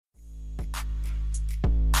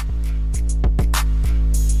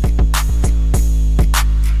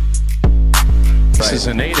is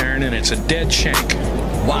an 8-iron, and it's a dead shank.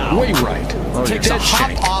 Wow. Way right. Oh, takes a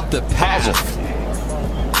hop off the path.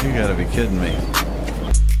 You gotta be kidding me.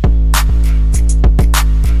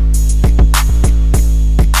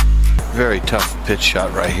 Very tough pitch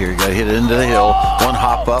shot right here. You gotta hit it into the hill, one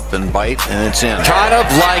hop up and bite, and it's in. Kind of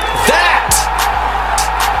like that.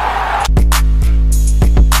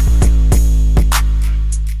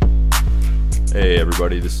 Hey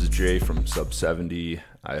everybody, this is Jay from Sub 70.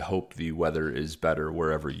 I hope the weather is better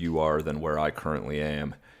wherever you are than where I currently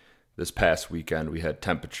am. This past weekend we had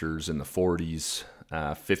temperatures in the 40s,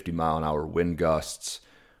 50 mile an hour wind gusts,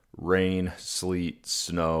 rain, sleet,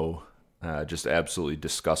 snow, just absolutely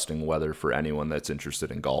disgusting weather for anyone that's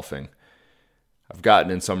interested in golfing. I've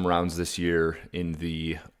gotten in some rounds this year in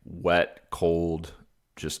the wet, cold,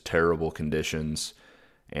 just terrible conditions,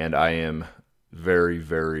 and I am very,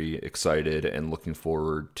 very excited and looking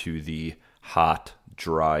forward to the hot,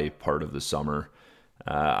 dry part of the summer.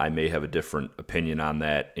 I may have a different opinion on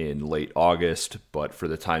that in late August, but for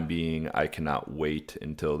the time being, I cannot wait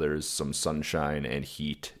until there's some sunshine and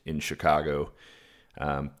heat in Chicago,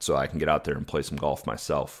 so I can get out there and play some golf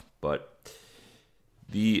myself. But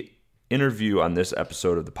the interview on this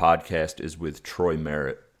episode of the podcast is with Troy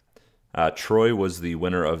Merritt. Troy was the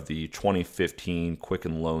winner of the 2015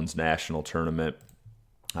 Quicken Loans National Tournament.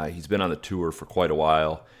 He's been on the tour for quite a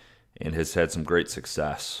while and has had some great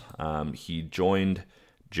success. He joined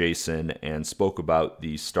Jason and spoke about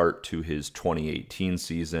the start to his 2018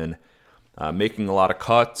 season, making a lot of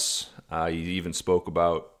cuts. He even spoke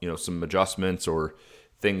about some adjustments or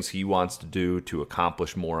things he wants to do to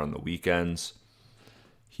accomplish more on the weekends.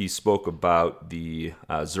 He spoke about the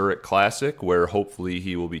Zurich Classic, where hopefully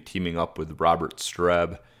he will be teaming up with Robert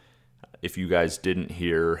Streb. If you guys didn't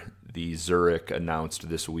hear, the Zurich announced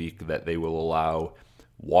this week that they will allow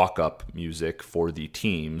walk-up music for the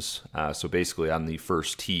teams. So basically on the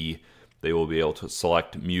first tee, they will be able to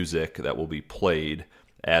select music that will be played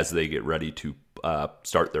as they get ready to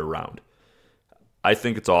start their round. I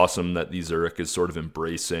think it's awesome that the Zurich is sort of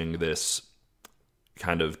embracing this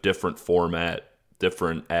kind of different format,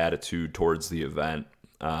 different attitude towards the event.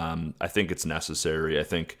 I think it's necessary. I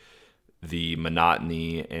think the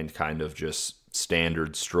monotony and kind of just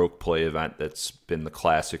standard stroke play event that's been the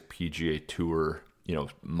classic PGA Tour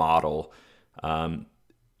model,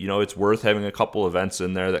 it's worth having a couple events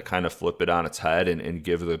in there that kind of flip it on its head and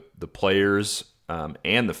give the players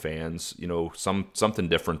and the fans something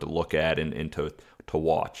different to look at and to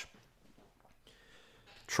watch.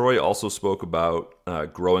 Troy also spoke about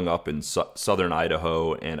growing up in southern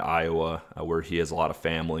Idaho and Iowa, where he has a lot of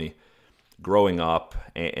family, growing up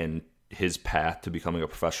and his path to becoming a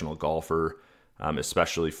professional golfer,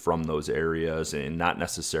 especially from those areas, and not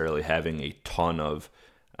necessarily having a ton of,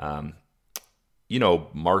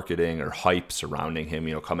 marketing or hype surrounding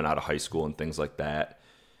him, coming out of high school and things like that.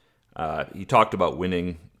 He talked about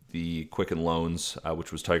winning the Quicken Loans,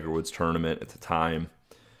 which was Tiger Woods' tournament at the time.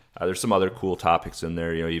 There's some other cool topics in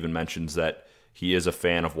there. He even mentions that he is a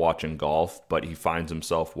fan of watching golf, but he finds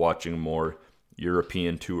himself watching more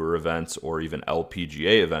European Tour events or even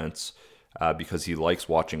LPGA events because he likes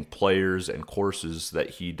watching players and courses that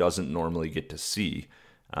he doesn't normally get to see.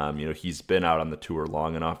 He's been out on the tour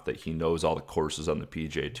long enough that he knows all the courses on the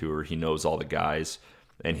PGA Tour. He knows all the guys,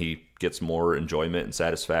 and he gets more enjoyment and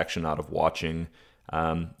satisfaction out of watching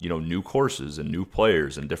new courses and new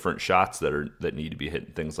players and different shots that need to be hit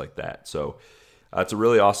and things like that. So it's a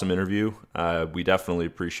really awesome interview. We definitely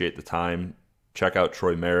appreciate the time. Check out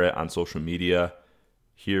Troy Merritt on social media.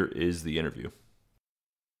 Here is the interview.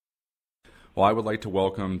 Well, I would like to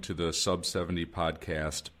welcome to the Sub 70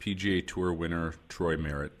 podcast PGA Tour winner Troy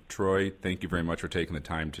Merritt. Troy, thank you very much for taking the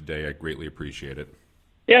time today. I greatly appreciate it.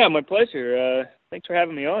 Yeah, my pleasure. Thanks for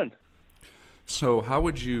having me on. So how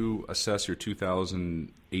would you assess your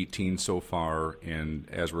 2018 so far, and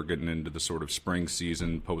as we're getting into the sort of spring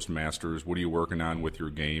season, post-Masters, what are you working on with your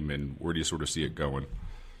game, and where do you sort of see it going?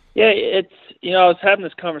 Yeah, I was having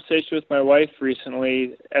this conversation with my wife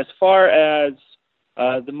recently. As far as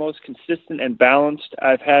the most consistent and balanced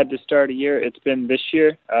I've had to start a year, it's been this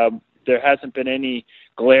year. There hasn't been any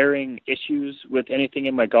glaring issues with anything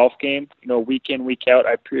in my golf game. Week in, week out,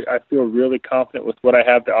 I feel really confident with what I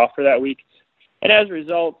have to offer that week. And as a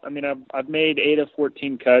result, I've made 8 of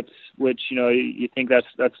 14 cuts, which, you think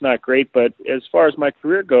that's not great. But as far as my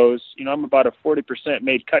career goes, I'm about a 40%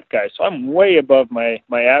 made cut guy. So I'm way above my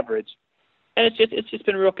average. And it's just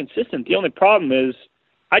been real consistent. The only problem is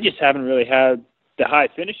I just haven't really had the high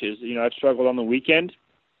finishes. I've struggled on the weekend.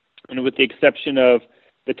 And with the exception of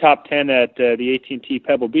the top 10 at the AT&T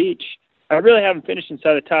Pebble Beach, I really haven't finished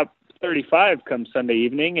inside the top 35 come Sunday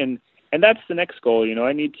evening. And that's the next goal.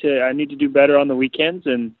 I need to do better on the weekends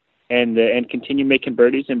and continue making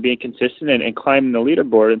birdies and being consistent and climbing the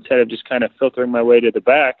leaderboard instead of just kind of filtering my way to the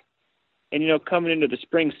back. And, coming into the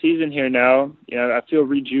spring season here now, I feel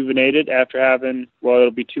rejuvenated after having, it'll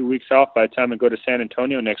be 2 weeks off by the time I go to San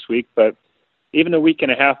Antonio next week. But even a week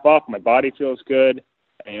and a half off, my body feels good.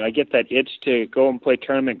 And I get that itch to go and play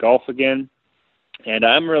tournament golf again. And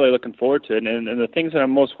I'm really looking forward to it. And the things that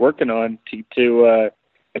I'm most working on to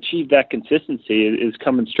achieve that consistency is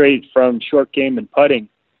coming straight from short game and putting.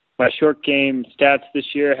 My short game stats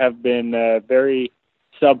this year have been very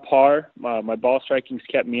subpar. My ball striking's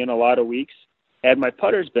kept me in a lot of weeks, and my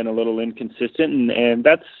putter's been a little inconsistent, and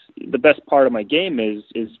that's the best part of my game is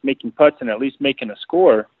making putts and at least making a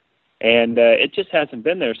score, and it just hasn't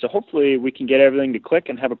been there. So hopefully we can get everything to click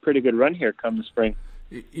and have a pretty good run here come the spring.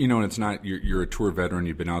 And it's not, you're a tour veteran,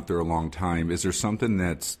 you've been out there a long time. Is there something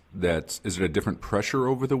is it a different pressure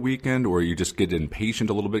over the weekend, or you just get impatient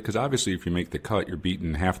a little bit? Because obviously if you make the cut, you're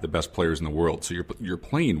beating half the best players in the world, so you're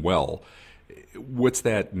playing well. What's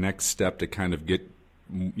that next step to kind of get,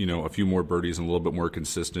 a few more birdies and a little bit more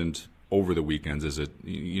consistent over the weekends? Is it,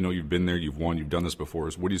 you've been there, you've won, you've done this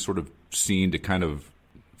before. What are you sort of seeing to kind of,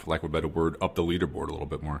 for lack of a better word, up the leaderboard a little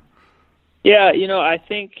bit more? Yeah, I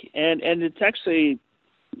think, and it's actually,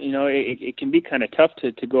 it can be kind of tough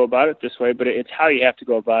to go about it this way, but it's how you have to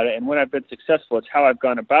go about it. And when I've been successful, it's how I've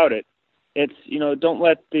gone about it. It's, don't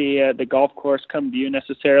let the golf course come to you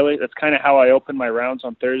necessarily. That's kind of how I open my rounds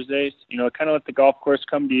on Thursdays. Kind of let the golf course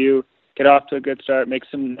come to you, get off to a good start, make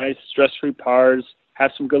some nice stress-free pars,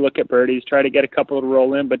 have some good look at birdies, try to get a couple to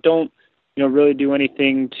roll in, but don't, really do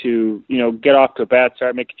anything to, get off to a bad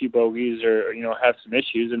start, make a few bogeys or, have some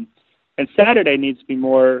issues. And Saturday needs to be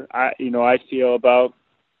more, I feel about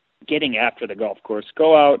getting after the golf course.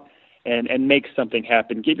 Go out and make something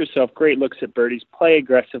happen. Give yourself great looks at birdies, play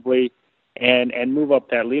aggressively, and move up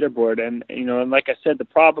that leaderboard. And and like I said, the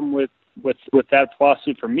problem with that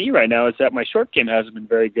philosophy for me right now is that my short game hasn't been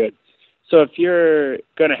very good. So if you're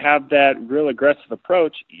going to have that real aggressive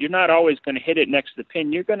approach, you're not always going to hit it next to the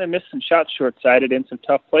pin. You're going to miss some shots short-sided in some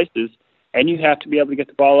tough places, and you have to be able to get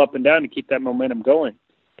the ball up and down to keep that momentum going.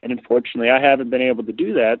 And unfortunately, I haven't been able to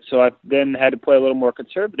do that, so I've then had to play a little more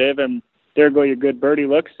conservative, and there go your good birdie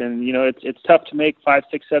looks. And, it's tough to make 5,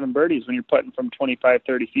 6, 7 birdies when you're putting from 25,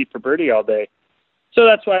 30 feet for birdie all day. So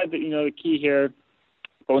that's why, the key here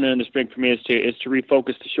going into the spring for me is to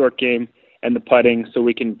refocus the short game and the putting so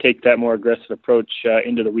we can take that more aggressive approach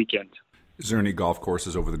into the weekend. Is there any golf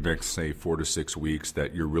courses over the next, say, 4 to 6 weeks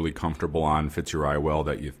that you're really comfortable on, fits your eye well,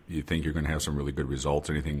 that you think you're going to have some really good results?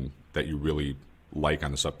 Anything that you really like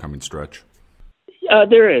on this upcoming stretch?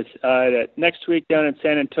 There is. Next week down in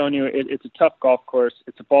San Antonio, it's a tough golf course.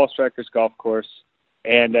 It's a ball striker's golf course,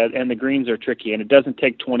 and the greens are tricky, and it doesn't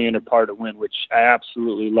take 20 under par to win, which I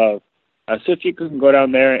absolutely love. So if you can go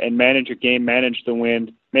down there and manage your game, manage the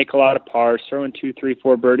wind, make a lot of pars, throw in 2, 3,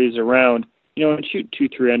 4 birdies around, and shoot 2,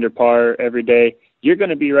 3 under par every day, you're going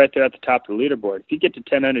to be right there at the top of the leaderboard. If you get to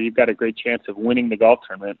 10 under, you've got a great chance of winning the golf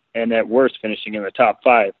tournament, and at worst, finishing in the top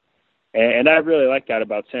 5. And I really like that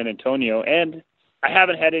about San Antonio. And I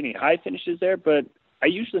haven't had any high finishes there, but I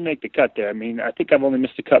usually make the cut there. I mean, I think I've only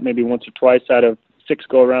missed a cut maybe once or twice out of 6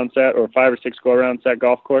 go-arounds or 5 or 6 go-arounds that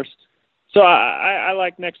golf course. So I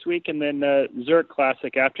like next week, and then Zurich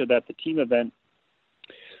Classic after that, the team event.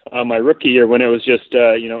 My rookie year when it was just,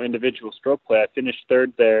 individual stroke play, I finished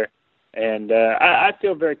 3rd there. And I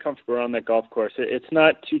feel very comfortable on that golf course. It's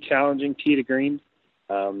not too challenging tee to green.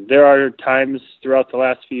 There are times throughout the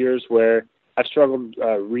last few years where I've struggled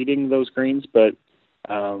reading those greens, but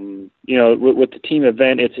with the team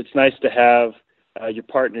event, it's nice to have your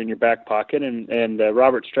partner in your back pocket. And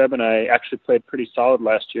Robert Streb and I actually played pretty solid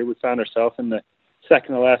last year. We found ourselves in the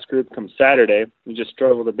second to last group come Saturday. We just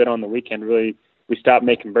struggled a bit on the weekend. Really, we stopped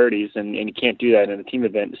making birdies, and you can't do that in a team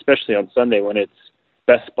event, especially on Sunday when it's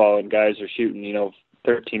best ball and guys are shooting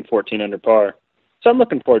 13, 14 under par. So I'm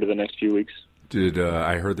looking forward to the next few weeks.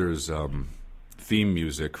 I heard there's theme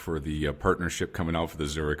music for the partnership coming out for the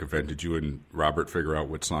Zurich event. Did you and Robert figure out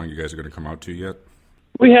what song you guys are going to come out to yet?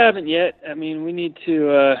 We haven't yet. I mean, we need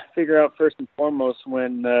to figure out first and foremost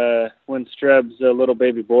when Streb's little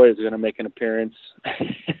baby boy is going to make an appearance.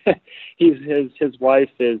 His wife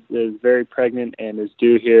is very pregnant and is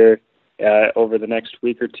due here over the next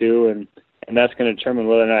week or two, and that's going to determine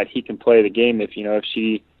whether or not he can play the game. If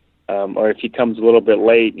she or if he comes a little bit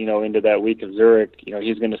late, into that week of Zurich,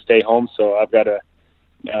 he's going to stay home. So I've got to,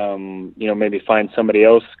 maybe find somebody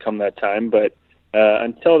else come that time. But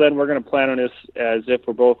until then, we're going to plan on this as if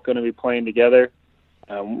we're both going to be playing together.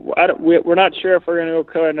 We're not sure if we're going to go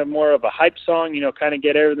kind of more of a hype song, kind of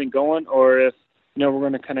get everything going, or if we're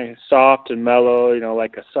going to kind of soft and mellow,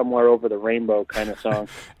 like a Somewhere Over the Rainbow kind of song.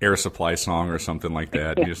 Air Supply song or something like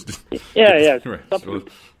that. Yeah.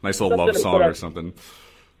 Nice little love song or something.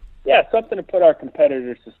 Yeah, something to put our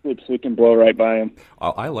competitors to sleep so we can blow right by them.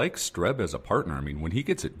 I like Streb as a partner. I mean, when he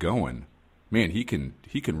gets it going, man, he can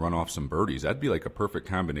run off some birdies. That'd be like a perfect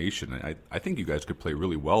combination. I think you guys could play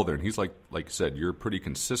really well there. And he's like you said, you're pretty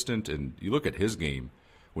consistent. And you look at his game,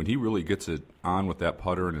 when he really gets it on with that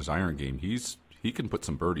putter and his iron game, he can put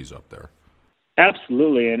some birdies up there.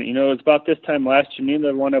 Absolutely. And, it was about this time last year,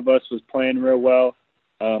 neither one of us was playing real well.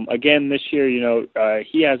 Again, this year,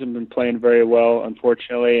 he hasn't been playing very well,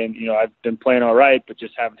 unfortunately. And, I've been playing all right, but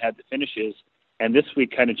just haven't had the finishes. And this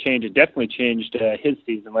week kind of changed. It definitely changed his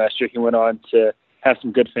season last year. He went on to have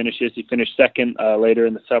some good finishes. He finished second later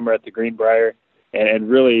in the summer at the Greenbrier and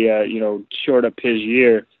really, shored up his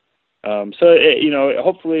year.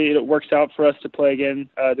 Hopefully it works out for us to play again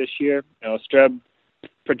this year. Streb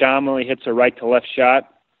predominantly hits a right to left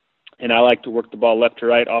shot, and I like to work the ball left to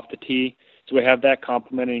right off the tee. So we have that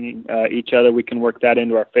complementing each other. We can work that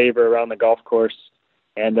into our favor around the golf course.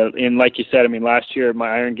 And like you said, last year my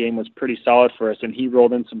iron game was pretty solid for us, and he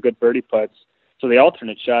rolled in some good birdie putts. So the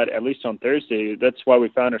alternate shot, at least on Thursday, that's why we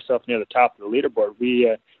found ourselves near the top of the leaderboard.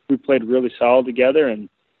 We played really solid together, and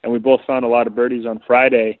we both found a lot of birdies on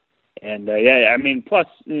Friday. And, plus,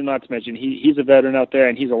 not to mention, he's a veteran out there,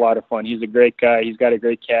 and he's a lot of fun. He's a great guy. He's got a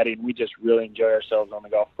great caddy, and we just really enjoy ourselves on the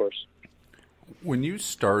golf course. When you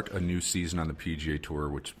start a new season on the PGA Tour,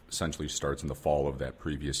 which essentially starts in the fall of that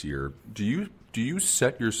previous year, do you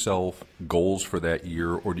set yourself goals for that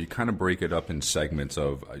year, or do you kind of break it up in segments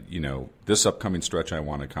of, this upcoming stretch I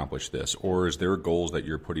want to accomplish this, or is there goals that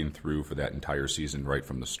you're putting through for that entire season right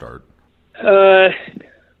from the start?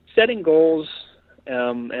 Setting goals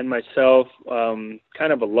and myself,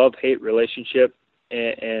 kind of a love-hate relationship,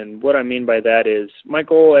 and what I mean by that is my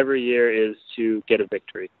goal every year is to get a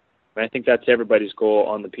victory. And I think that's everybody's goal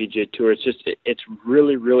on the PGA Tour. It's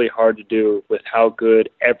really, really hard to do with how good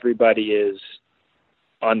everybody is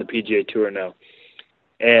on the PGA Tour now.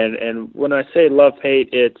 And when I say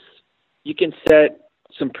love-hate, it's you can set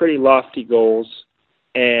some pretty lofty goals.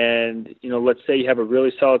 And, let's say you have a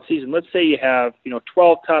really solid season. Let's say you have,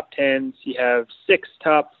 12 top 10s, you have 6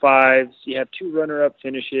 top 5s, you have 2 runner-up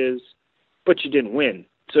finishes, but you didn't win.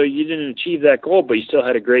 So you didn't achieve that goal, but you still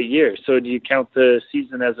had a great year. So do you count the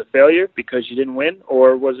season as a failure because you didn't win,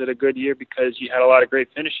 or was it a good year because you had a lot of great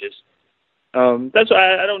finishes? That's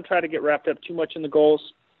why I don't try to get wrapped up too much in the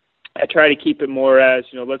goals. I try to keep it more as,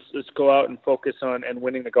 let's go out and focus on and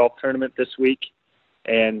winning the golf tournament this week,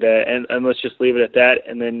 and let's just leave it at that.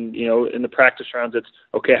 And then, in the practice rounds, it's,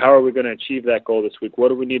 okay, how are we going to achieve that goal this week? What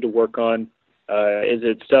do we need to work on? Is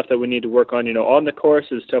it stuff that we need to work on, on the course?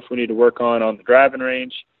 Is it stuff we need to work on the driving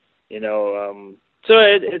range? So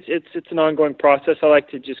it's an ongoing process. I like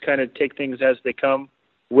to just kind of take things as they come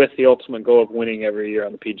with the ultimate goal of winning every year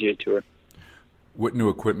on the PGA Tour. What new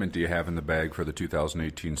equipment do you have in the bag for the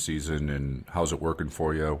 2018 season, and how's it working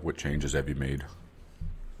for you? What changes have you made?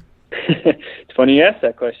 It's funny you ask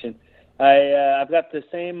that question. I've got the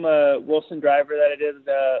same Wilson driver that I did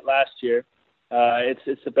last year.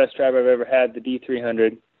 It's the best driver I've ever had, the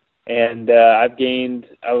D300, and I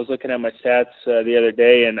was looking at my stats the other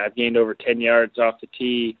day, and I've gained over 10 yards off the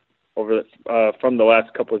tee from the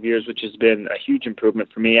last couple of years, which has been a huge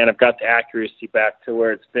improvement for me, and I've got the accuracy back to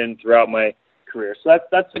where it's been throughout my career. So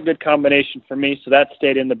that's a good combination for me. So that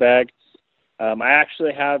stayed in the bag. I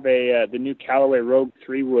actually have the new Callaway Rogue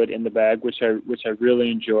 3-wood in the bag, which I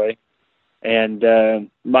really enjoy. And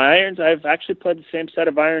my irons, I've actually played the same set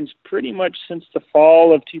of irons pretty much since the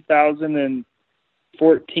fall of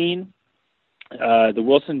 2014. The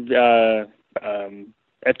Wilson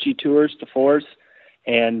FG Tours, the 4s.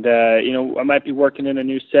 And, I might be working in a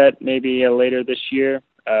new set maybe later this year,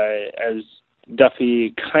 as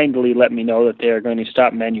Duffy kindly let me know that they are going to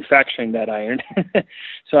stop manufacturing that iron.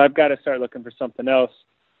 So I've got to start looking for something else.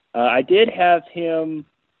 I did have him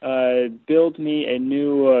build me a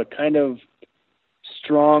new kind of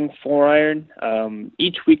strong 4-iron.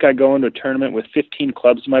 Each week I go into a tournament with 15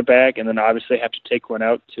 clubs in my bag, and then obviously I have to take one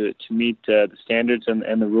out to meet the standards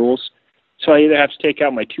and the rules. So I either have to take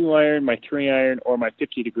out my 2-iron, my 3-iron, or my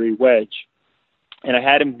 50-degree wedge. And I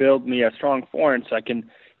had him build me a strong 4-iron so I can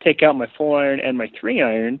take out my 4-iron and my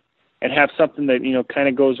 3-iron and have something that, kind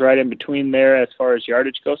of goes right in between there as far as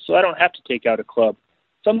yardage goes, so I don't have to take out a club.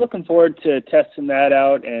 So I'm looking forward to testing that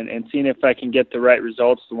out and seeing if I can get the right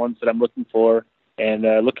results, the ones that I'm looking for, and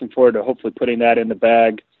looking forward to hopefully putting that in the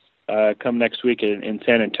bag come next week in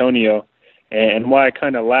San Antonio. And why I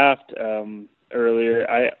kind of laughed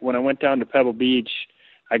earlier, when I went down to Pebble Beach,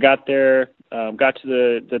 I got there, got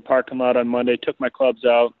to the parking lot on Monday, took my clubs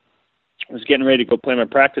out, was getting ready to go play my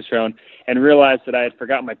practice round, and realized that I had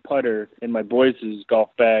forgot my putter in my boys' golf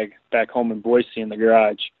bag back home in Boise in the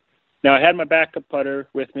garage. Now, I had my backup putter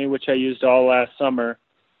with me, which I used all last summer,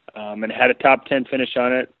 and had a top 10 finish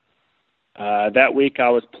on it. That week I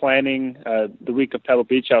was planning, the week of Pebble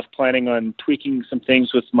Beach, I was planning on tweaking some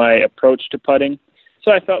things with my approach to putting. So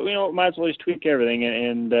I thought, might as well just tweak everything,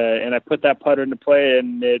 and I put that putter into play,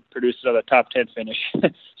 and it produced another top 10 finish.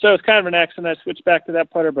 So it was kind of an accident. I switched back to that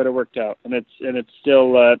putter, but it worked out, and it's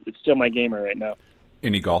still my gamer right now.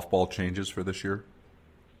 Any golf ball changes for this year?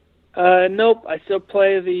 Nope. I still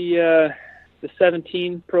play the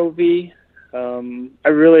 17 Pro V. I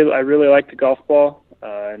really like the golf ball,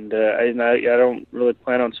 and I don't really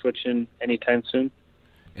plan on switching anytime soon.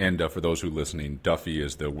 And for those who are listening, Duffy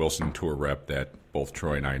is the Wilson Tour rep that both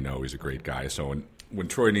Troy and I know. He's a great guy. So when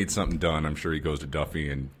Troy needs something done, I'm sure he goes to Duffy,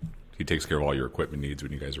 and he takes care of all your equipment needs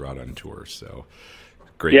when you guys are out on tour. So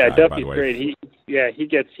great guy, Duffy's by the way. Great. He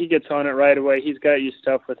gets on it right away. He's got you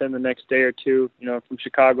stuff within the next day or two. From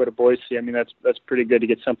Chicago to Boise. I mean, that's pretty good to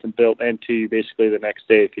get something built and to you basically the next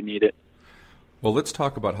day if you need it. Well, let's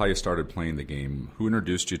talk about how you started playing the game. Who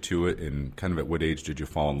introduced you to it, and kind of at what age did you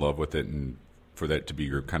fall in love with it, and for that to be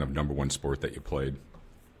your kind of number one sport that you played?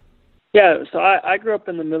 Yeah, so I grew up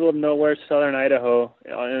in the middle of nowhere, southern Idaho,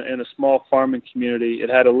 in a small farming community. It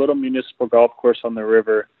had a little municipal golf course on the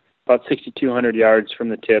river, about 6,200 yards from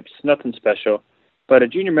the tips, nothing special. But a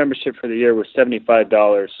junior membership for the year was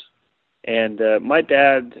 $75. And my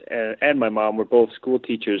dad and my mom were both school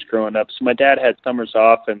teachers growing up, so my dad had summers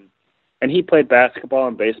off, and he played basketball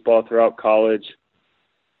and baseball throughout college.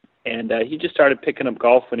 And he just started picking up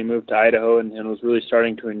golf when he moved to Idaho and was really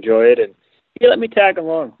starting to enjoy it. And he let me tag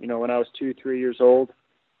along, when I was 2-3 years old.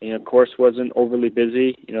 Course wasn't overly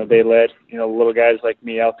busy. They let, little guys like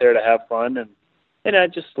me out there to have fun. And I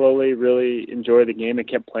just slowly really enjoyed the game and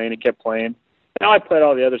kept playing. Now I played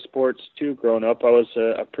all the other sports too growing up. I was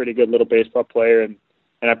a pretty good little baseball player, and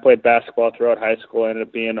I played basketball throughout high school. I ended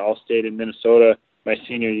up being All-State in Minnesota my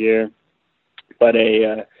senior year. But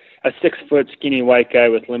a 6-foot skinny white guy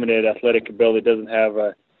with limited athletic ability doesn't have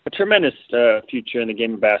a tremendous future in the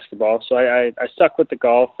game of basketball. So I stuck with the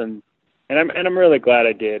golf, and I'm really glad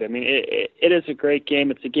I did. I mean, it is a great game.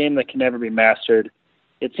 It's a game that can never be mastered.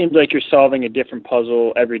 It seems like you're solving a different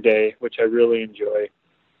puzzle every day, which I really enjoy.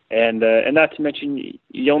 And not to mention,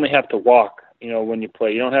 you only have to walk, when you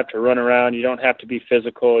play. You don't have to run around. You don't have to be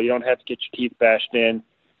physical. You don't have to get your teeth bashed in.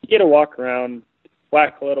 You get to walk around,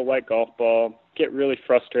 whack a little white golf ball, get really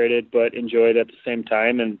frustrated, but enjoy it at the same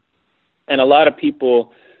time. And a lot of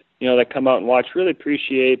people, that come out and watch really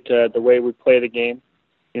appreciate the way we play the game.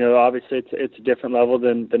 Obviously it's a different level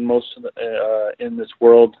than most in this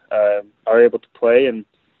world are able to play. And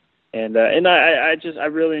I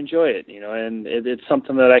really enjoy it, and it's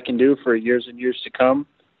something that I can do for years and years to come,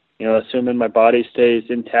 assuming my body stays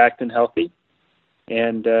intact and healthy.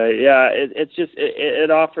 And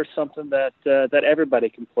it offers something that everybody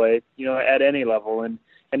can play, at any level, and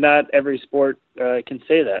not every sport can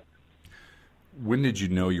say that. When did you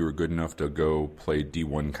know you were good enough to go play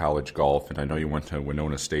D1 college golf? And I know you went to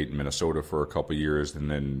Winona State in Minnesota for a couple of years, and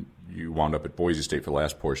then you wound up at Boise State for the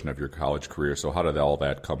last portion of your college career. So how did all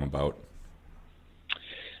that come about?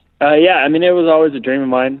 It was always a dream of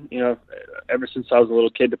mine, ever since I was a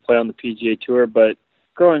little kid to play on the PGA Tour. But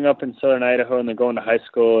growing up in southern Idaho and then going to high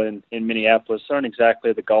school in Minneapolis aren't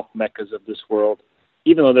exactly the golf meccas of this world.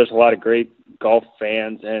 Even though there's a lot of great golf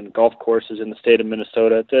fans and golf courses in the state of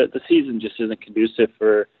Minnesota, the season just isn't conducive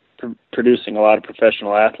for producing a lot of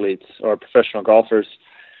professional athletes or professional golfers.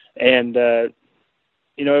 And, it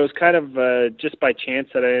was kind of just by chance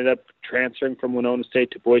that I ended up transferring from Winona State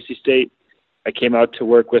to Boise State. I came out to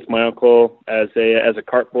work with my uncle as a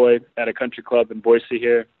cart boy at a country club in Boise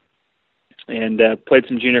here, and played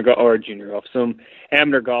some some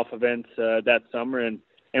amateur golf events that summer,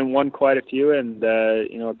 and won quite a few, and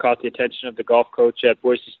caught the attention of the golf coach at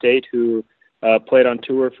Boise State, who played on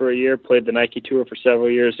tour for a year, played the Nike Tour for several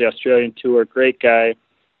years, the Australian Tour, great guy,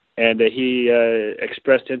 and he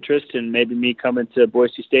expressed interest in maybe me coming to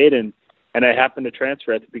Boise State, and I happened to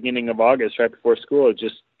transfer at the beginning of August, right before school.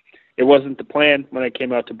 It wasn't the plan when I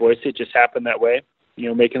came out to Boise. It just happened that way.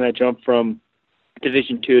 Making that jump from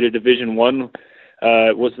Division II to Division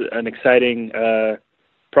I was an exciting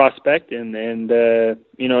prospect, and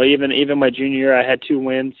even my junior year, I had 2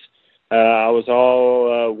 wins. I was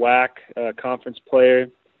all WAC conference player,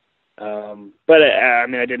 but I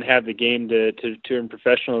didn't have the game to turn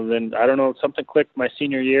professional. And then I don't know, something clicked my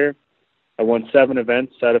senior year. I won 7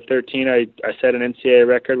 events out of 13. I set an NCAA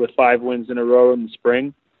record with 5 wins in a row in the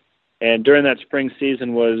spring. And during that spring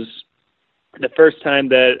season was the first time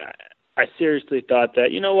that I seriously thought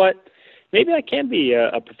that, you know what, maybe I can be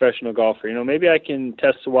a professional golfer. You know, maybe I can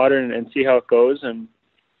test the water and see how it goes. And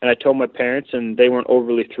I told my parents, and they weren't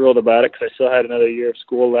overly thrilled about it because I still had another year of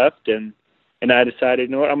school left. And I decided,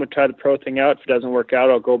 you know what, I'm going to try the pro thing out. If it doesn't work out,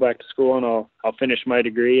 I'll go back to school and I'll finish my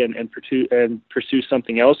degree and pursue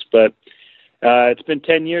something else. But it's been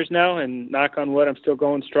 10 years now, and knock on wood, I'm still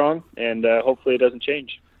going strong, and hopefully it doesn't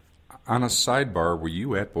change. On a sidebar, were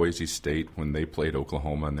you at Boise State when they played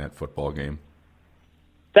Oklahoma in that football game?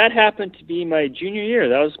 That happened to be my junior year.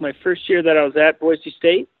 That was my first year that I was at Boise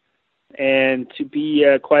State. And to be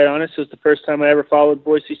quite honest, it was the first time I ever followed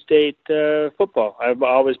Boise State football. I've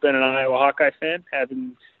always been an Iowa Hawkeye fan,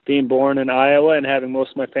 being born in Iowa and having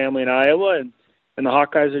most of my family in Iowa. And the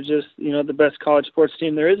Hawkeyes are just, you know, the best college sports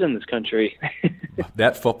team there is in this country.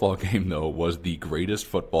 That football game, though, was the greatest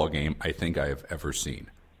football game I think I have ever seen.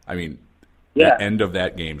 I mean, yeah. The end of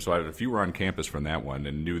that game. So if you were on campus from that one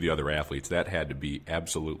and knew the other athletes, that had to be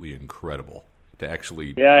absolutely incredible to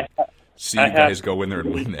actually see you guys go in there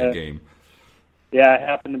and win that game. Yeah, I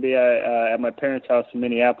happened to be at my parents' house in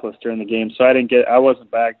Minneapolis during the game, so I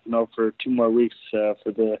wasn't back, you know, for 2 more weeks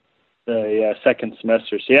for the second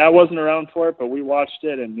semester. So yeah, I wasn't around for it, but we watched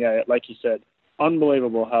it, and yeah, like you said,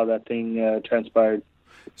 unbelievable how that thing transpired.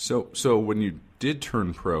 So when you did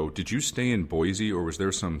turn pro, did you stay in Boise, or was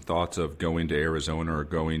there some thoughts of going to Arizona or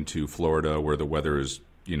going to Florida where the weather is,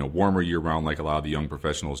 you know, warmer year round like a lot of the young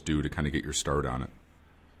professionals do to kind of get your start on it?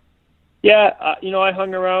 Yeah, you know, I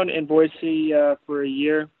hung around in Boise for a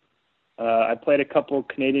year. I played a couple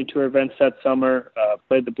Canadian Tour events that summer,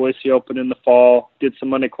 played the Boise Open in the fall, did some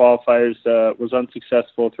Monday qualifiers, was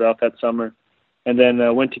unsuccessful throughout that summer, and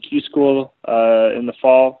then went to Q School in the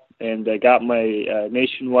fall and got my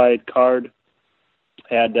nationwide card.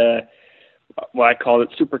 Had I called it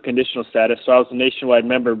super conditional status, so I was a nationwide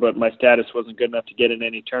member, but my status wasn't good enough to get in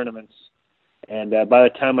any tournaments. And by the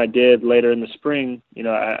time I did later in the spring, you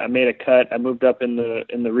know, I made a cut. I moved up in the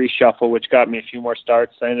reshuffle, which got me a few more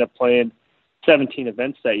starts. I ended up playing 17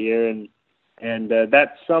 events that year, and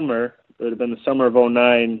that summer, it would have been the summer of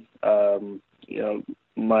 '09. You know,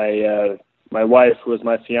 my wife, who was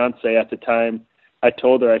my fiance at the time, I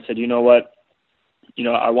told her, I said, you know what, you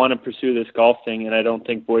know, I want to pursue this golf thing, and I don't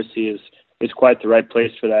think Boise is quite the right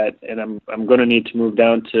place for that, and I'm going to need to move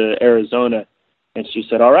down to Arizona. And she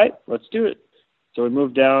said, all right, let's do it. So we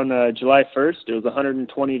moved down July 1st. It was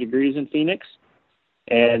 120 degrees in Phoenix,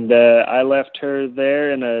 and I left her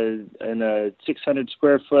there in a 600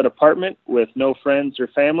 square foot apartment with no friends or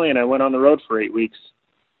family, and I went on the road for 8 weeks.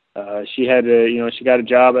 She got a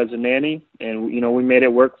job as a nanny, and you know, we made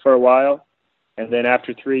it work for a while. And then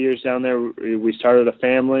after 3 years down there, we started a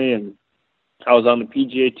family, and I was on the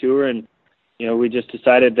PGA Tour, and you know, we just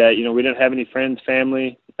decided that, you know, we didn't have any friends,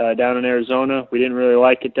 family down in Arizona. We didn't really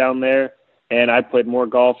like it down there. And I played more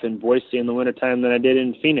golf in Boise in the wintertime than I did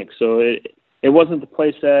in Phoenix. So it wasn't the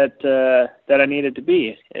place that I needed to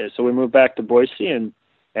be. So we moved back to Boise, and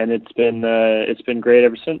it's been great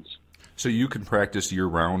ever since. So you can practice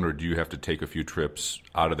year-round, or do you have to take a few trips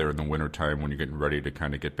out of there in the wintertime when you're getting ready to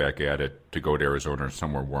kind of get back at it to go to Arizona or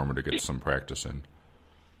somewhere warmer to get some practice in?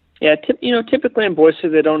 Yeah, typically in Boise,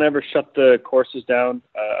 they don't ever shut the courses down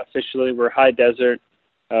officially. We're high desert.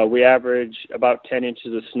 We average about 10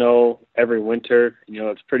 inches of snow every winter. You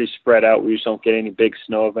know, it's pretty spread out. We just don't get any big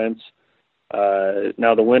snow events.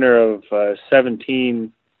 Now, the winter of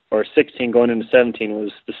 17 or 16 going into 17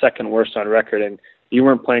 was the second worst on record, and you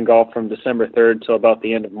weren't playing golf from December 3rd till about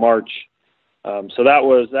the end of March. So that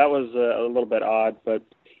was a little bit odd. But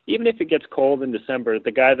even if it gets cold in December,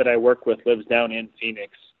 the guy that I work with lives down in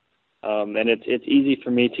Phoenix, and it's easy for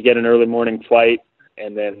me to get an early morning flight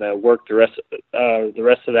and then work the rest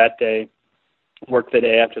of that day, work the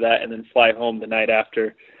day after that, and then fly home the night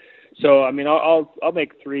after. So I mean, I'll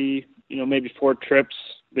make 3, maybe 4 trips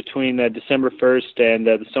between December 1st and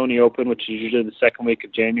the Sony Open, which is usually the second week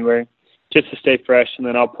of January, just to stay fresh, and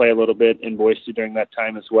then I'll play a little bit in Boise during that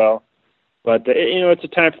time as well. But it's a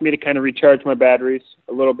time for me to kind of recharge my batteries,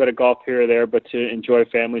 a little bit of golf here or there, but to enjoy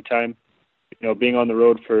family time. Being on the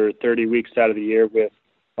road for 30 weeks out of the year with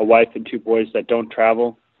a wife and 2 boys that don't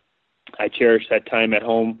travel, I cherish that time at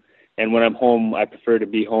home. And when I'm home, I prefer to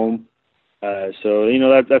be home. So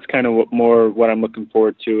that's kind of more what I'm looking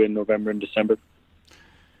forward to in November and December.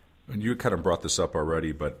 And you kind of brought this up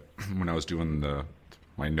already, but when I was doing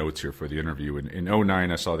my notes here for the interview, in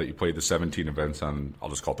 09, I saw that you played the 17 events on, I'll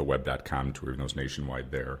just call it the web.com tour, even though it's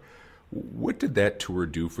nationwide there. What did that tour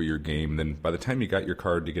do for your game? Then by the time you got your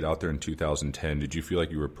card to get out there in 2010, did you feel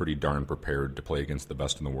like you were pretty darn prepared to play against the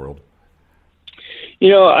best in the world?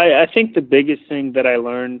 I think the biggest thing that I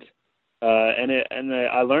learned,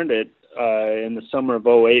 I learned it in the summer of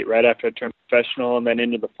 '08, right after I turned professional, and then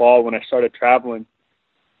into the fall when I started traveling.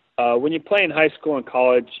 When you play in high school and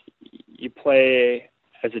college, you play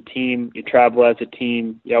as a team, you travel as a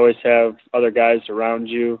team, you always have other guys around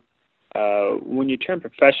you. When you turn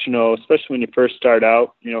professional, especially when you first start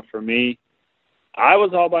out, for me, I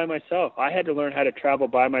was all by myself. I had to learn how to travel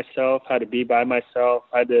by myself, how to be by myself,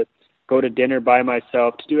 how to go to dinner by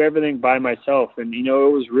myself, to do everything by myself. And, it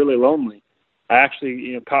was really lonely. I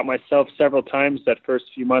actually, caught myself several times that first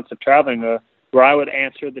few months of traveling where I would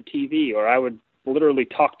answer the TV or I would literally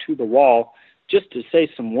talk to the wall just to say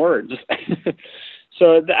some words.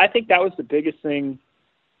 So I think that was the biggest thing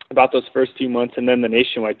about those first few months, and then the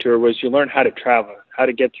nationwide tour, was you learn how to travel, how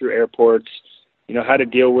to get through airports, how to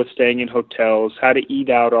deal with staying in hotels, how to eat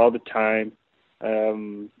out all the time.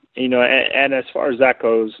 And as far as that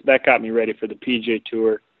goes, that got me ready for the PGA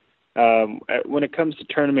Tour. When it comes to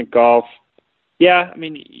tournament golf,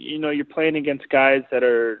 you're playing against guys that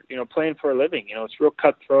are, playing for a living. It's real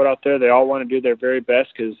cutthroat out there. They all want to do their very best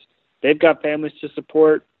because they've got families to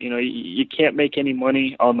support. You can't make any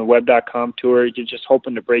money on the web.com tour. You're just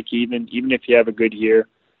hoping to break even if you have a good year.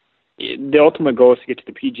 The ultimate goal is to get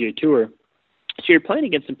to the PGA Tour. So you're playing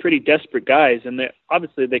against some pretty desperate guys, and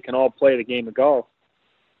obviously they can all play the game of golf.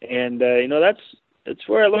 And, that's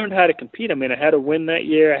where I learned how to compete. I mean, I had a win that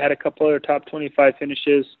year. I had a couple other top 25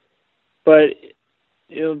 finishes. But,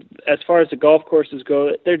 as far as the golf courses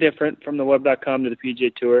go, they're different from the web.com to the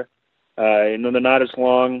PGA Tour. They're not as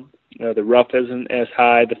long. The rough isn't as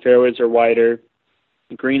high. The fairways are wider.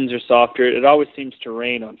 The greens are softer. It always seems to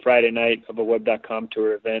rain on Friday night of a web.com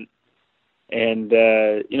tour event. And,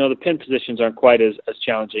 the pin positions aren't quite as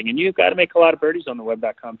challenging. And you've got to make a lot of birdies on the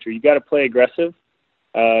web.com tour. You've got to play aggressive.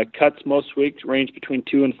 Cuts most weeks range between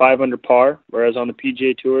 2 and 5 under par, whereas on the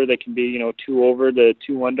PGA Tour they can be, 2 over to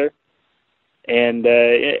 2 under. And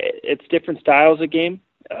it's different styles of game.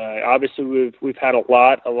 Obviously, we've had a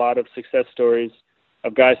lot of success stories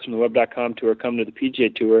of guys from the web.com tour come to the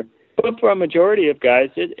PGA Tour. But for a majority of guys,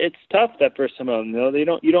 it's tough that first time out.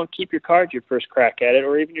 You don't keep your card your first crack at it,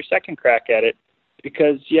 or even your second crack at it,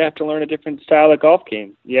 because you have to learn a different style of golf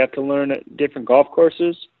game. You have to learn different golf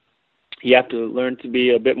courses. You have to learn to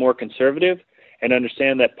be a bit more conservative and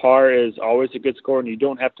understand that par is always a good score, and you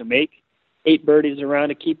don't have to make 8 birdies around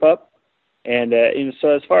to keep up. And so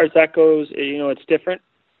as far as that goes, it's different.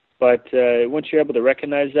 But once you're able to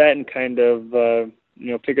recognize that and kind of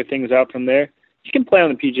figure things out from there, you can play on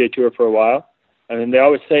the PGA Tour for a while. I mean, they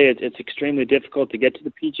always say it's extremely difficult to get to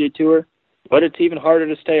the PGA Tour, but it's even harder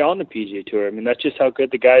to stay on the PGA Tour. I mean, that's just how good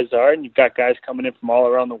the guys are, and you've got guys coming in from all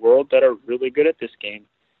around the world that are really good at this game.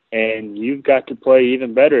 And you've got to play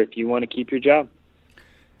even better if you want to keep your job.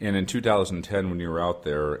 And in 2010, when you were out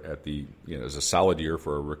there it was a solid year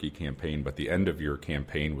for a rookie campaign, but the end of your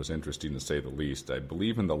campaign was interesting to say the least. I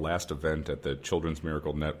believe in the last event at the Children's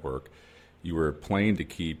Miracle Network, you were playing to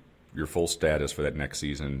keep your full status for that next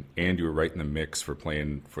season, and you were right in the mix for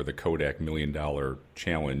playing for the Kodak $1 Million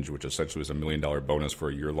Challenge, which essentially was a $1 million bonus for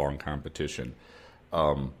a year-long competition.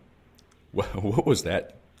 What was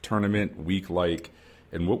that tournament week like,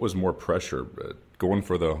 and what was more pressure, going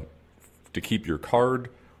for to keep your card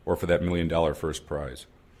or for that $1 million first prize?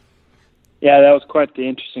 Yeah, that was quite the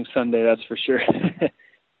interesting Sunday, that's for sure.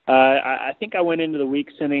 I think I went into the week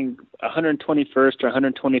sitting 121st or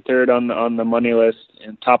 123rd on the money list,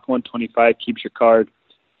 and top 125 keeps your card.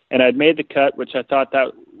 And I'd made the cut, which I thought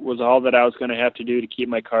that was all that I was going to have to do to keep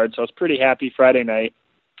my card. So I was pretty happy Friday night.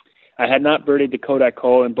 I had not birdied the Kodak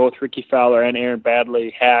hole, and both Ricky Fowler and Aaron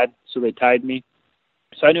Badley had, so they tied me.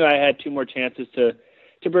 So I knew I had 2 more chances to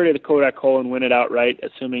birdie the Kodak hole and win it outright,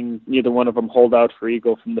 assuming neither one of them holed out for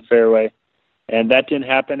eagle from the fairway. And that didn't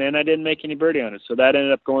happen, and I didn't make any birdie on it. So that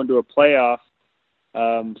ended up going to a playoff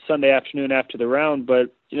Sunday afternoon after the round.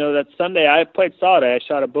 But, that Sunday I played solid. I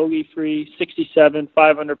shot a bogey-free 67,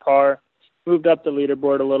 5 under par, moved up the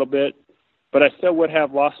leaderboard a little bit. But I still would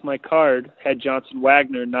have lost my card had Johnson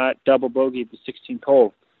Wagner not double bogeyed the 16th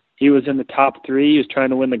hole. He was in the top 3. He was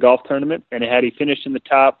trying to win the golf tournament, and had he finished in the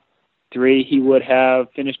top 3, he would have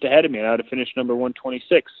finished ahead of me. I would have finished number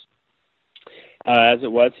 126. As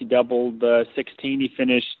it was, he doubled 16. He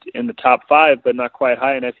finished in the top 5, but not quite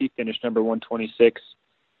high enough. He finished number 126.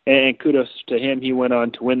 And kudos to him. He went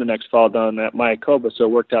on to win the next fall down at Mayakoba, so it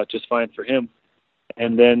worked out just fine for him.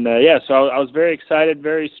 And then, so I was very excited,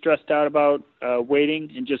 very stressed out about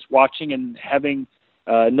waiting and just watching and having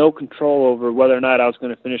no control over whether or not I was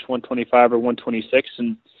going to finish 125 or 126,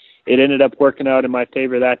 and it ended up working out in my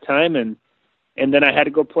favor that time. And then I had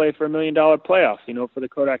to go play for $1 million playoff, for the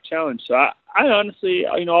Kodak Challenge. So I honestly,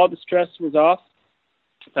 all the stress was off.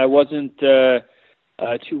 I wasn't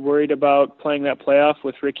too worried about playing that playoff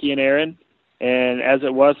with Ricky and Aaron. And as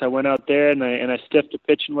it was, I went out there and I stiffed a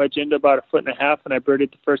pitch and wedge into about 1.5 feet, and I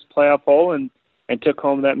birdied the first playoff hole and took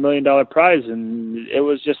home that $1 million prize. And it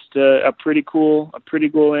was just a pretty cool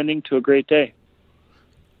ending to a great day.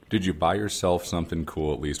 Did you buy yourself something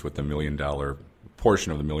cool, at least with the $1 million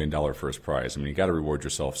portion of the $1 million first prize? I mean, you got to reward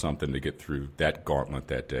yourself something to get through that gauntlet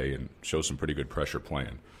that day and show some pretty good pressure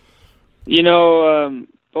playing.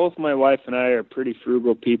 Both my wife and I are pretty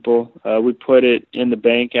frugal people. We put it in the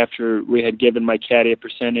bank after we had given my caddy a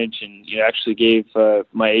percentage, and actually gave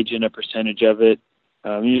my agent a percentage of it.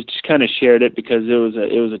 You just kind of shared it because it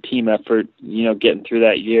was a team effort, getting through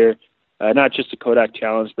that year. Not just the Kodak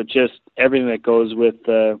Challenge, but just everything that goes with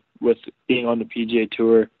being on the PGA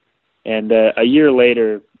Tour. And a year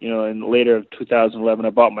later, in later of 2011,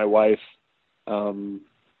 I bought my wife Lexus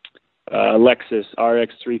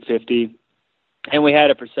RX 350. And we had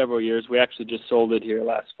it for several years. We actually just sold it here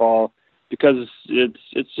last fall because it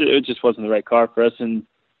just wasn't the right car for us. And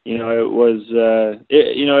it was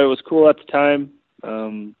cool at the time.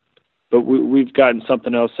 But we've gotten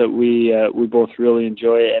something else that we both really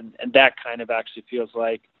enjoy, and that kind of actually feels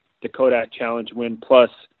like the Kodak Challenge win, plus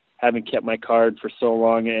having kept my card for so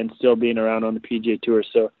long and still being around on the PGA Tour.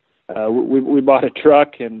 So we bought a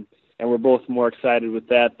truck, and we're both more excited with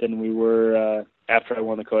that than we were after I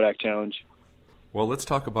won the Kodak Challenge. Well, let's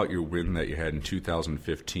talk about your win that you had in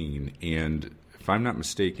 2015. And if I'm not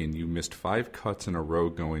mistaken, you missed 5 cuts in a row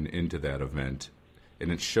going into that event.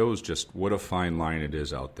 And it shows just what a fine line it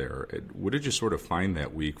is out there. What did you sort of find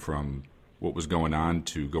that week from what was going on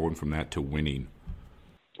to going from that to winning?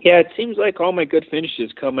 Yeah, it seems like all my good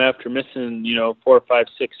finishes come after missing, 4, 5,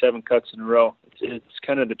 6, 7 cuts in a row. It's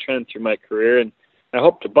kind of the trend through my career, and I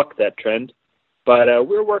hope to buck that trend. But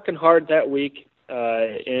we were working hard that week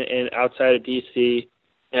in outside of D.C.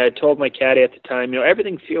 And I told my caddy at the time,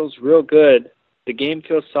 everything feels real good. The game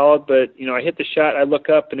feels solid, but, I hit the shot, I look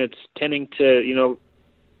up, and it's tending to,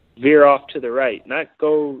 veer off to the right.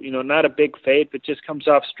 Not a big fade, but just comes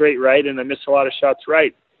off straight right, and I miss a lot of shots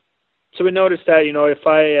right. So we noticed that, if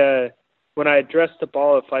I when I address the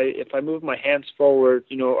ball, if I move my hands forward,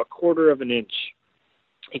 a 1/4 of an inch,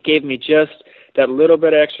 it gave me just that little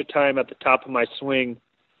bit of extra time at the top of my swing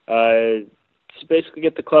to basically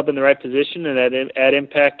get the club in the right position, and at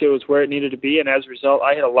impact it was where it needed to be. And as a result,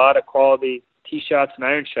 I hit a lot of quality tee shots and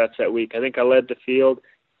iron shots that week. I think I led the field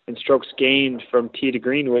in strokes gained from tee to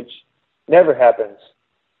green, which never happens.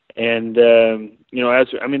 And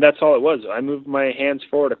that's all it was. I moved my hands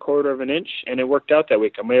forward a 1/4 of an inch, and it worked out that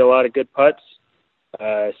week. I made a lot of good putts,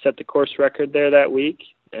 set the course record there that week,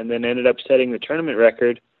 and then ended up setting the tournament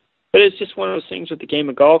record. But it's just one of those things with the game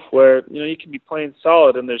of golf where, you can be playing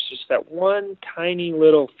solid, and there's just that one tiny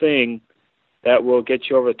little thing that will get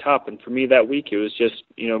you over the top. And for me that week, it was just,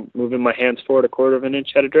 moving my hands forward a 1/4 of an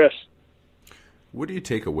inch at address. What do you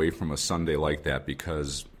take away from a Sunday like that?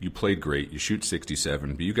 Because you played great, you shoot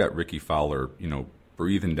 67, but you got Ricky Fowler,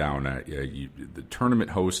 breathing down at you. The tournament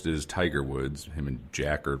host is Tiger Woods. Him and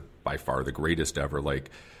Jack are by far the greatest ever. Like,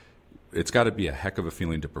 it's got to be a heck of a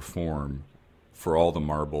feeling to perform for all the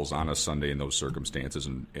marbles on a Sunday in those circumstances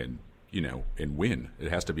and win. It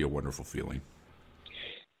has to be a wonderful feeling.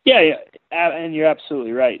 Yeah, and you're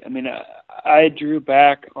absolutely right. I mean, I drew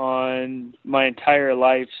back on my entire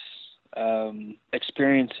life's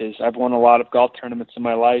experiences. I've won a lot of golf tournaments in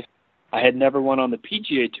my life. I had never won on the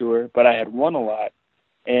PGA Tour, but I had won a lot.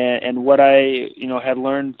 And what I, had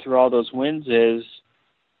learned through all those wins is,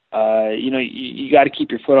 you got to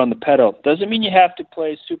keep your foot on the pedal. Doesn't mean you have to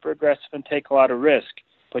play super aggressive and take a lot of risk,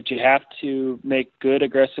 but you have to make good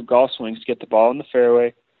aggressive golf swings to get the ball in the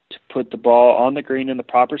fairway, to put the ball on the green in the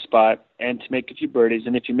proper spot, and to make a few birdies.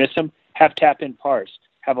 And if you miss them, have tap-in pars.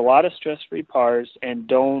 Have a lot of stress-free pars, and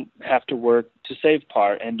don't have to work to save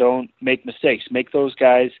par, and don't make mistakes. Make those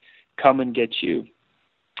guys come and get you.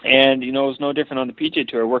 And, it was no different on the PGA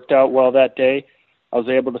Tour. It worked out well that day. I was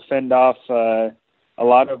able to fend off a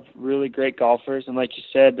lot of really great golfers, and like you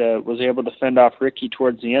said, was able to fend off Ricky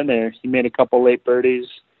towards the end there. He made a couple late birdies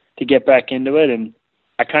to get back into it, and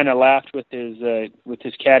I kind of laughed with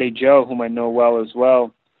his caddy Joe, whom I know well as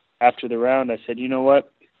well. After the round, I said, you know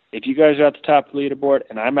what? If you guys are at the top of the leaderboard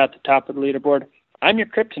and I'm at the top of the leaderboard, I'm your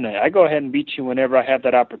kryptonite. I go ahead and beat you whenever I have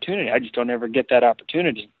that opportunity. I just don't ever get that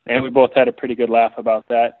opportunity. And we both had a pretty good laugh about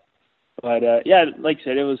that. But like I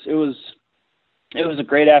said, it was It was a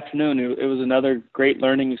great afternoon. It was another great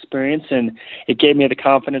learning experience, and it gave me the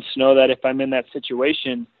confidence to know that if I'm in that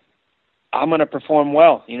situation, I'm going to perform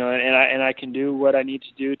well, and I can do what I need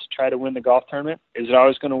to do to try to win the golf tournament. Is it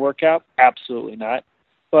always going to work out? Absolutely not.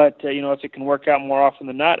 But, if it can work out more often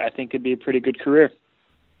than not, I think it'd be a pretty good career.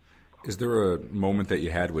 Is there a moment that you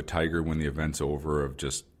had with Tiger when the event's over of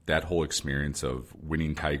just that whole experience of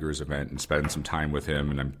winning Tiger's event and spending some time with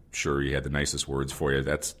him? And I'm sure he had the nicest words for you.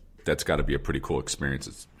 That's got to be a pretty cool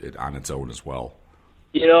experience on its own as well.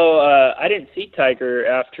 I didn't see Tiger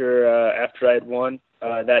after I had won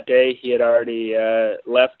that day. He had already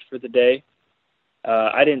left for the day.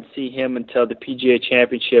 I didn't see him until the PGA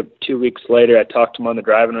Championship 2 weeks later. I talked to him on the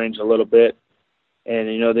driving range a little bit. And,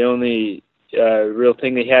 the only real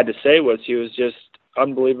thing he had to say was he was just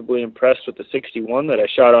unbelievably impressed with the 61 that I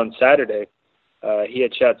shot on Saturday. He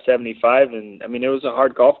had shot 75, and it was a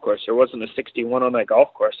hard golf course. There wasn't a 61 on that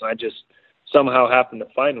golf course, and I just somehow happened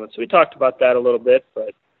to find one. So we talked about that a little bit,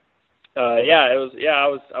 but I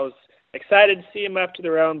was excited to see him after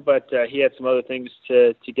the round, but he had some other things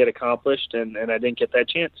to get accomplished, and I didn't get that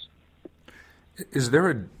chance. Is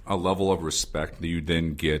there a level of respect that you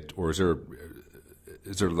then get, or is there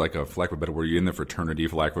like a, for lack of a better word, are you in the fraternity,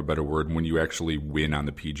 for lack of a better word, when you actually win on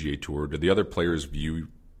the PGA Tour? Do the other players view,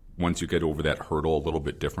 once you get over that hurdle, a little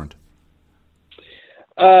bit different?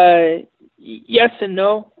 Yes and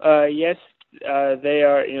no. Yes, they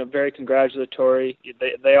are very congratulatory.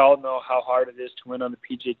 They all know how hard it is to win on the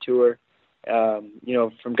PGA Tour.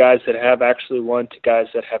 From guys that have actually won to guys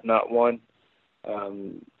that have not won.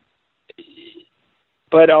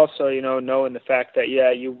 But also, knowing the fact that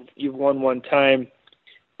you've won one time.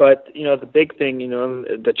 But, the big thing,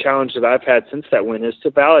 the challenge that I've had since that win is to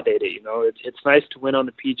validate it. It's nice to win on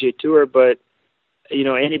the PGA Tour, but,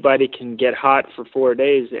 anybody can get hot for 4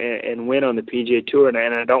 days and win on the PGA Tour. And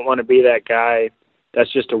I don't want to be that guy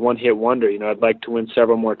that's just a one-hit wonder. I'd like to win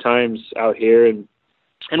several more times out here. And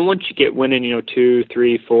once you get winning, 2,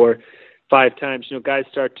 3, 4, 5 times, guys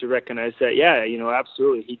start to recognize that,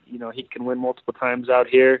 absolutely. He can win multiple times out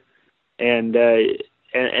here. And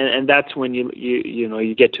that's when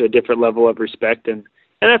you get to a different level of respect, and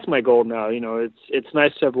that's my goal now. It's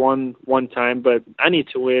nice to have won one time, but I need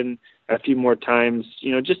to win a few more times,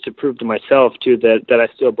 just to prove to myself too that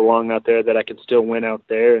I still belong out there, that I can still win out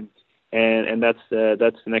there, and that's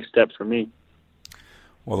the next step for me.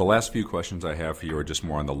 Well, the last few questions I have for you are just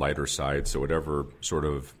more on the lighter side, so whatever sort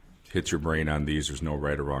of hits your brain on these, there's no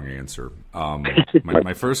right or wrong answer.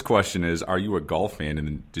 My first question is, are you a golf fan,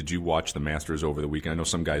 and did you watch the Masters over the weekend? I know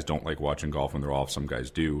some guys don't like watching golf when they're off, some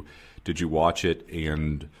guys do. Did you watch it,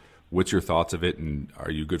 and what's your thoughts of it, and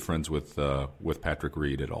are you good friends with Patrick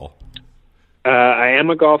Reed at all? I am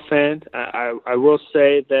a golf fan. I will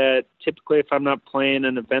say that typically if I'm not playing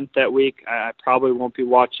an event that week, I probably won't be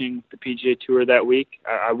watching the PGA Tour that week.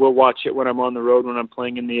 I will watch it when I'm on the road, when I'm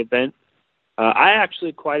playing in the event. I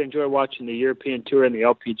actually quite enjoy watching the European Tour and the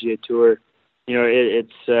LPGA Tour.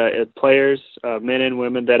 It's players, men and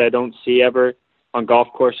women that I don't see ever on golf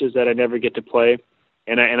courses that I never get to play,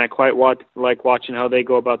 and I quite like watching how they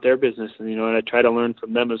go about their business, and I try to learn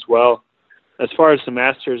from them as well. As far as the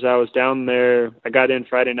Masters, I was down there. I got in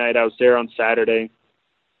Friday night. I was there on Saturday.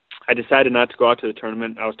 I decided not to go out to the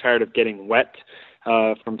tournament. I was tired of getting wet.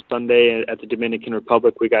 From Sunday at the Dominican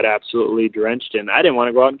Republic, we got absolutely drenched, and I didn't want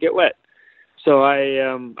to go out and get wet. So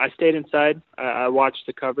I stayed inside. I watched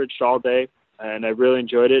the coverage all day, and I really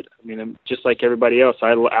enjoyed it. I'm just like everybody else.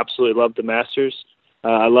 I absolutely love the Masters.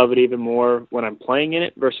 I love it even more when I'm playing in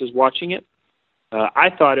it versus watching it.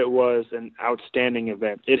 I thought it was an outstanding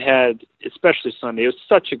event. It had, especially Sunday, it was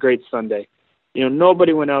such a great Sunday.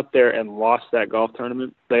 Nobody went out there and lost that golf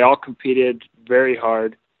tournament. They all competed very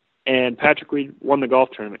hard, and Patrick Reed won the golf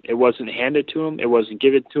tournament. It wasn't handed to him. It wasn't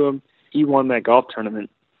given to him. He won that golf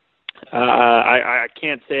tournament. I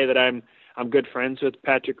can't say that I'm good friends with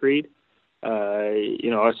Patrick Reed.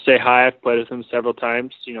 I say hi. I've played with him several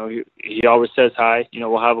times. He always says hi.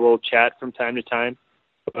 We'll have a little chat from time to time.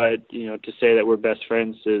 But, to say that we're best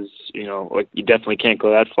friends is, you definitely can't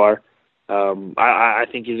go that far. I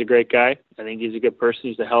think he's a great guy. I think he's a good person.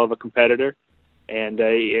 He's a hell of a competitor. And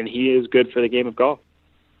he is good for the game of golf.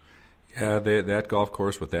 Yeah, that golf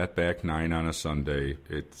course with that back nine on a Sunday,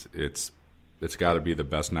 it's got to be the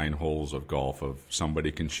best 9 holes of golf. Of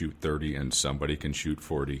somebody can shoot 30 and somebody can shoot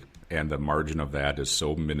 40, and the margin of that is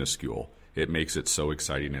so minuscule. It makes it so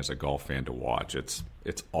exciting as a golf fan to watch. It's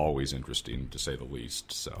always interesting, to say the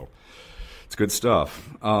least. So it's good stuff.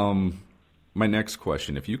 My next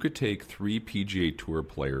question: if you could take 3 PGA Tour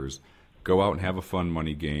players, go out and have a fun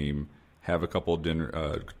money game, have a couple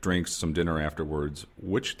of drinks, some dinner afterwards.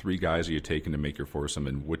 Which 3 guys are you taking to make your foursome,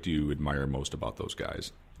 and what do you admire most about those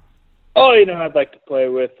guys? Oh, I'd like to play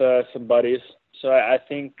with some buddies. So I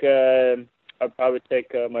think I'd probably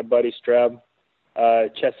take my buddy Streb,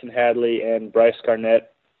 Chesson Hadley, and Bryce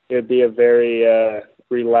Garnett. It would be a very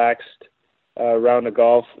relaxed round of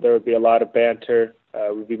golf. There would be a lot of banter.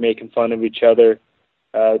 We'd be making fun of each other.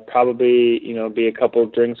 Probably, be a couple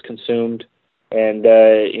of drinks consumed, and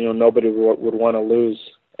nobody would want to lose.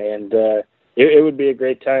 And it would be a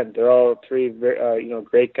great time. They're all 3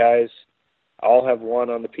 great guys. All have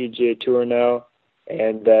won on the PGA Tour now,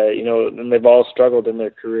 and and they've all struggled in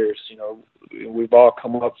their careers. We've all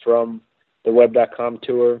come up from the Web.com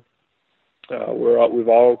tour. We've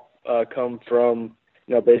all come from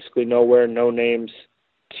basically nowhere, no names,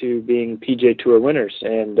 to being PGA Tour winners,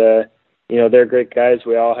 and they're great guys.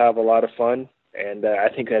 We all have a lot of fun, and I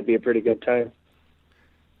think that'd be a pretty good time.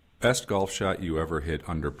 Best golf shot you ever hit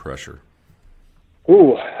under pressure?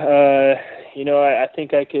 Ooh, I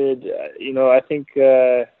think I could. I think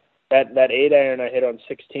that 8-iron I hit on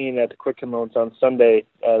 16 at the Quicken Loans on Sunday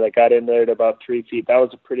that got in there at about 3 feet. That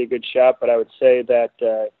was a pretty good shot, but I would say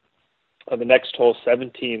that on the next hole,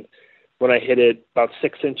 17, when I hit it about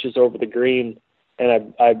 6 inches over the green,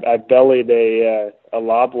 and I bellied a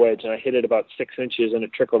lob wedge, and I hit it about 6 inches, and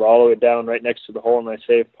it trickled all the way down right next to the hole, and I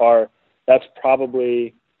saved par. That's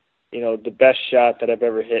probably the best shot that I've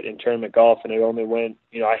ever hit in tournament golf, and it only went,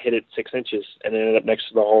 I hit it 6 inches and it ended up next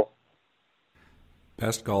to the hole.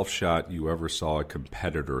 Best golf shot you ever saw a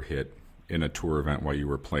competitor hit in a tour event while you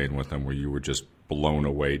were playing with them, where you were just blown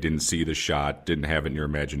away, didn't see the shot, didn't have it in your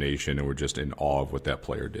imagination, and were just in awe of what that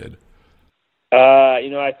player did?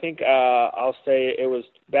 I think I'll say it was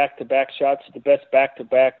back-to-back shots. The best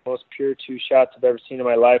back-to-back, most pure 2 shots I've ever seen in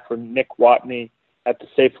my life were Nick Watney at the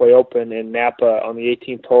Safeway Open in Napa on the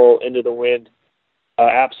 18th hole into the wind.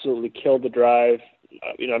 Absolutely killed the drive.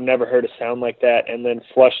 I've never heard a sound like that. And then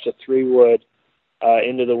flushed a 3-wood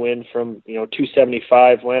into the wind from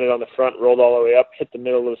 275, landed on the front, rolled all the way up, hit the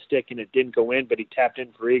middle of the stick, and it didn't go in, but he tapped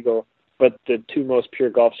in for eagle. But the 2 most pure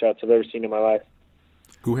golf shots I've ever seen in my life.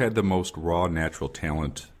 Who had the most raw natural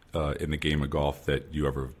talent in the game of golf that you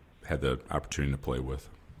ever had the opportunity to play with?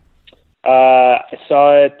 I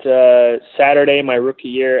saw it Saturday, my rookie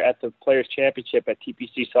year, at the Players' Championship at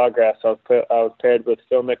TPC Sawgrass. I was paired with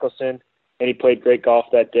Phil Mickelson, and he played great golf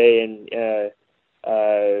that day. And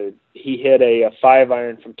he hit a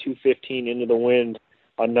 5-iron from 215 into the wind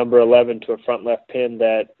on number 11 to a front left pin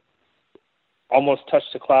that almost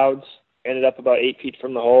touched the clouds. Ended up about 8 feet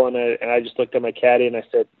from the hole, and I just looked at my caddy and I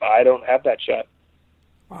said, I don't have that shot.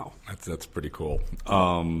 Wow, that's pretty cool.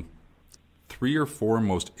 3 or 4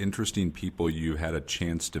 most interesting people you had a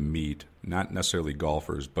chance to meet, not necessarily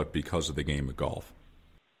golfers, but because of the game of golf.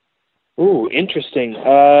 Ooh, interesting.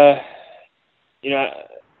 I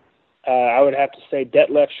would have to say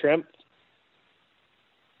Detlef Schrempf,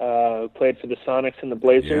 who played for the Sonics and the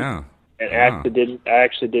Blazers. Yeah. And I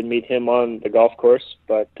actually did meet him on the golf course,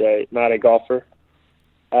 but not a golfer.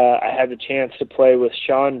 I had the chance to play with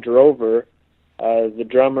Sean Drover, the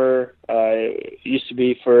drummer. Used to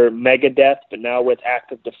be for Megadeth, but now with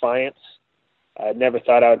Active Defiance. I never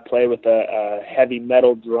thought I would play with a heavy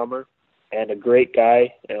metal drummer, and a great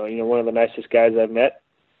guy. One of the nicest guys I've met.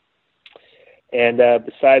 And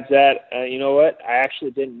besides that, you know what? I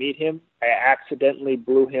actually didn't meet him. I accidentally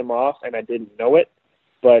blew him off, and I didn't know it.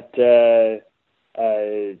 But the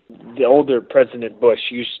older President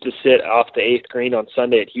Bush used to sit off the 8th green on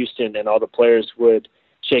Sunday at Houston, and all the players would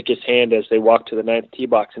shake his hand as they walked to the 9th tee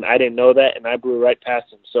box. And I didn't know that, and I blew right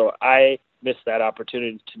past him. So I missed that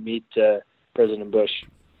opportunity to meet President Bush.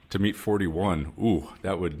 To meet 41,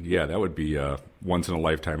 that would be a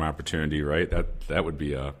once-in-a-lifetime opportunity, right? That would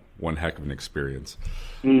be one heck of an experience.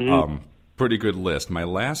 Mm-hmm. Pretty good list. My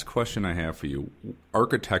last question I have for you,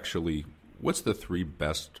 architecturally, what's the 3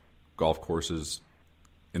 best golf courses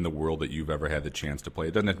in the world that you've ever had the chance to play?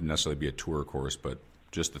 It doesn't necessarily be a tour course, but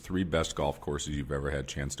just the 3 best golf courses you've ever had a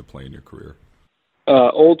chance to play in your career.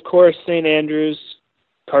 Old Course, St. Andrews,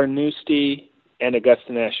 Carnoustie, and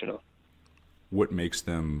Augusta National. What makes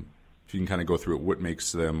them, if you can kind of go through it, what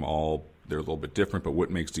makes them all, they're a little bit different, but what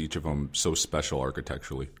makes each of them so special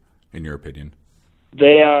architecturally, in your opinion?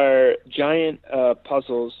 They are giant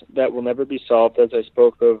puzzles that will never be solved, as I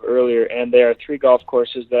spoke of earlier, and they are 3 golf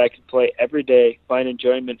courses that I can play every day, find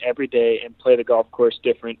enjoyment every day, and play the golf course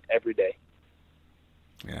different every day.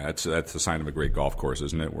 Yeah, that's a sign of a great golf course,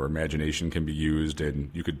 isn't it? Where imagination can be used,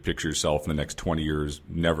 and you could picture yourself in the next 20 years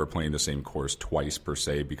never playing the same course twice per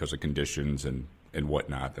se because of conditions and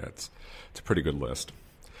whatnot. It's a pretty good list.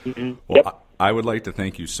 Well, Yep. I would like to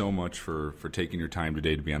thank you so much for taking your time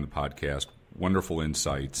today to be on the podcast. Wonderful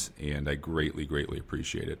insights, and I greatly, greatly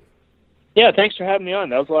appreciate it. Yeah, thanks for having me on.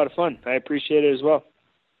 That was a lot of fun. I appreciate it as well.